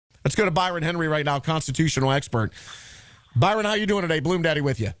Let's go to Byron Henry right now, constitutional expert. Byron, how you doing today? Bloom Daddy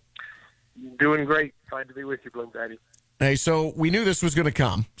with you. Doing great. Glad to be with you, Bloom Daddy. Hey, so we knew this was going to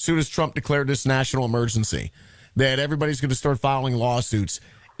come. As soon as Trump declared this national emergency, that everybody's going to start filing lawsuits.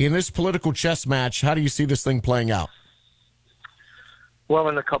 In this political chess match, how do you see this thing playing out? Well,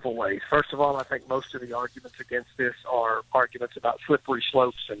 in a couple ways. First of all, I think most of the arguments against this are arguments about slippery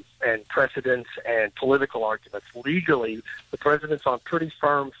slopes and precedents and political arguments. Legally, the president's on pretty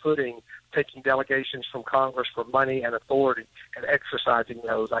firm footing taking delegations from Congress for money and authority and exercising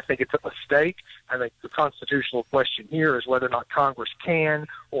those. I think it's a mistake. I think the constitutional question here is whether or not Congress can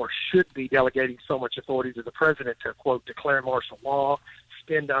or should be delegating so much authority to the president to, quote, declare martial law,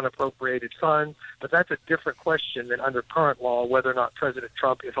 spend unappropriated funds. But that's a different question than under current law, whether or not President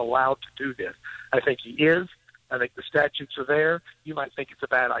Trump is allowed to do this. I think he is. I think the statutes are there. You might think it's a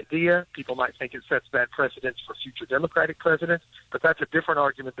bad idea. People might think it sets bad precedents for future Democratic presidents, but that's a different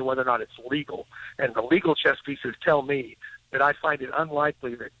argument than whether or not it's legal. And the legal chess pieces tell me that I find it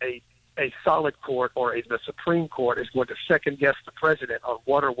unlikely that a solid court or the Supreme Court is going to second-guess the president on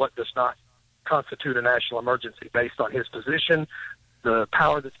what or what does not constitute a national emergency based on his position, the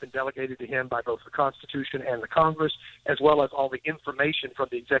power that's been delegated to him by both the Constitution and the Congress, as well as all the information from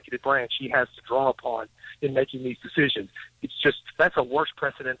the executive branch he has to draw upon in making these decisions. It's just, that's a worse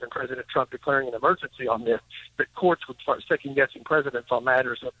precedent than President Trump declaring an emergency on this, that courts would start second-guessing presidents on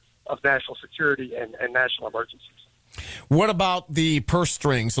matters of national security and national emergencies. What about the purse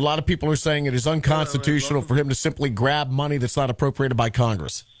strings? A lot of people are saying it is unconstitutional for him to simply grab money that's not appropriated by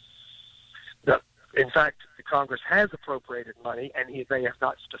Congress. In fact, Congress has appropriated money, and they have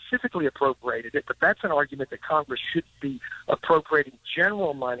not specifically appropriated it, but that's an argument that Congress should be appropriating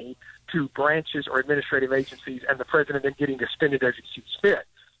general money to branches or administrative agencies, and the president then getting to spend it as he sees fit.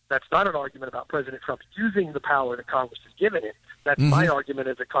 That's not an argument about President Trump using the power that Congress has given him. That's my argument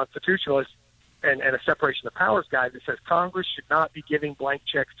as a constitutionalist and a separation of powers guy that says Congress should not be giving blank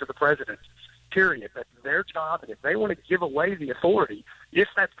checks to the president. Period. That's their job, and if they want to give away the authority, if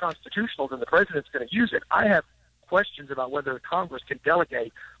that's constitutional, then the president's going to use it. I have questions about whether Congress can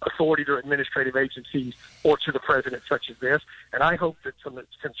delegate authority to administrative agencies or to the president such as this, and I hope that some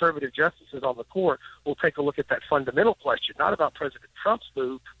conservative justices on the court will take a look at that fundamental question, not about President Trump's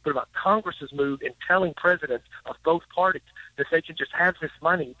move, but about Congress's move in telling presidents of both parties that they can just have this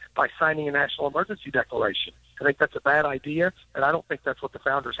money by signing a national emergency declaration. I think that's a bad idea, and I don't think that's what the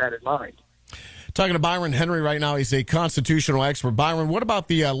founders had in mind. Talking to Byron Henry right now. He's a constitutional expert. Byron, what about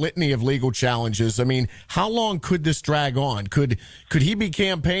the litany of legal challenges? I mean, how long could this drag on? Could he be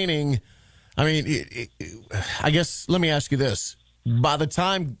campaigning? I mean, I guess, let me ask you this. By the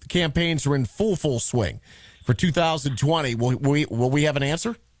time campaigns are in full swing for 2020, will we have an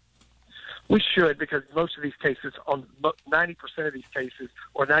answer? We should, because most of these cases, on 90% of these cases,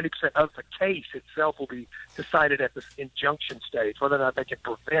 or 90% of the case itself will be decided at this injunction stage, whether or not they can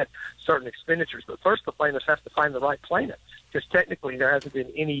prevent certain expenditures. But first, the plaintiffs have to find the right plaintiff, because technically there hasn't been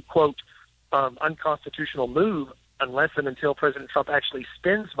any, quote, unconstitutional move unless and until President Trump actually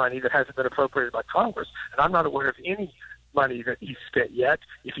spends money that hasn't been appropriated by Congress. And I'm not aware of any money that he's spent yet,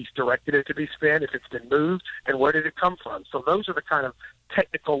 if he's directed it to be spent, if it's been moved, and where did it come from. So those are the kind of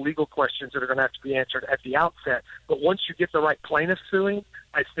technical legal questions that are going to have to be answered at the outset. But once you get the right plaintiff suing,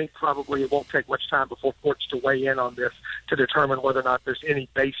 I think probably it won't take much time before courts to weigh in on this to determine whether or not there's any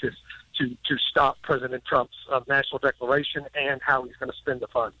basis to stop President Trump's national declaration and how he's going to spend the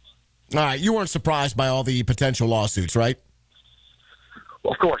funds. All right, you weren't surprised by all the potential lawsuits, right?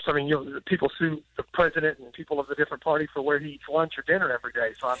 Well, of course. I mean, people sue the president and people of the different party for where he eats lunch or dinner every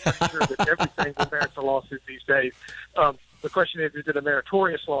day. So I'm pretty sure that everything merits a lawsuit these days. The question is it a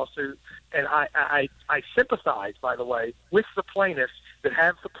meritorious lawsuit? And I sympathize, by the way, with the plaintiffs that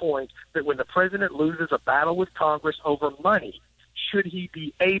have the point that when the president loses a battle with Congress over money, should he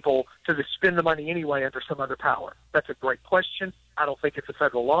be able to spend the money anyway under some other power? That's a great question. I don't think it's a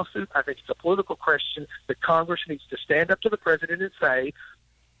federal lawsuit. I think it's a political question that Congress needs to stand up to the president and say,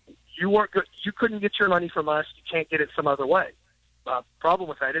 you weren't good. You couldn't get your money from us. You can't get it some other way. Problem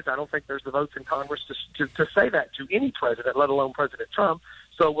with that is I don't think there's the votes in Congress to say that to any president, let alone President Trump.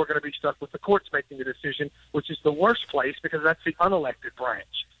 So we're going to be stuck with the courts making the decision, which is the worst place because that's the unelected branch.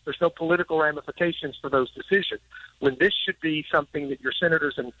 There's no political ramifications for those decisions. When this should be something that your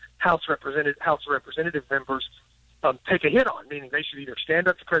senators and House of Representative members take a hit on, meaning they should either stand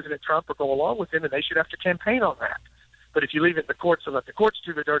up to President Trump or go along with him, and they should have to campaign on that. But if you leave it in the courts and let the courts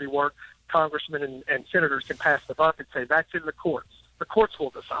do the dirty work, congressmen and senators can pass the buck and say, that's in the courts. The courts will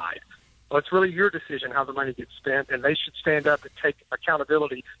decide. Well, it's really your decision how the money gets spent, and they should stand up and take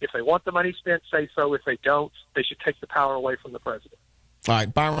accountability. If they want the money spent, say so. If they don't, they should take the power away from the president. All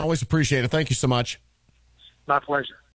right, Byron, always appreciate it. Thank you so much. My pleasure.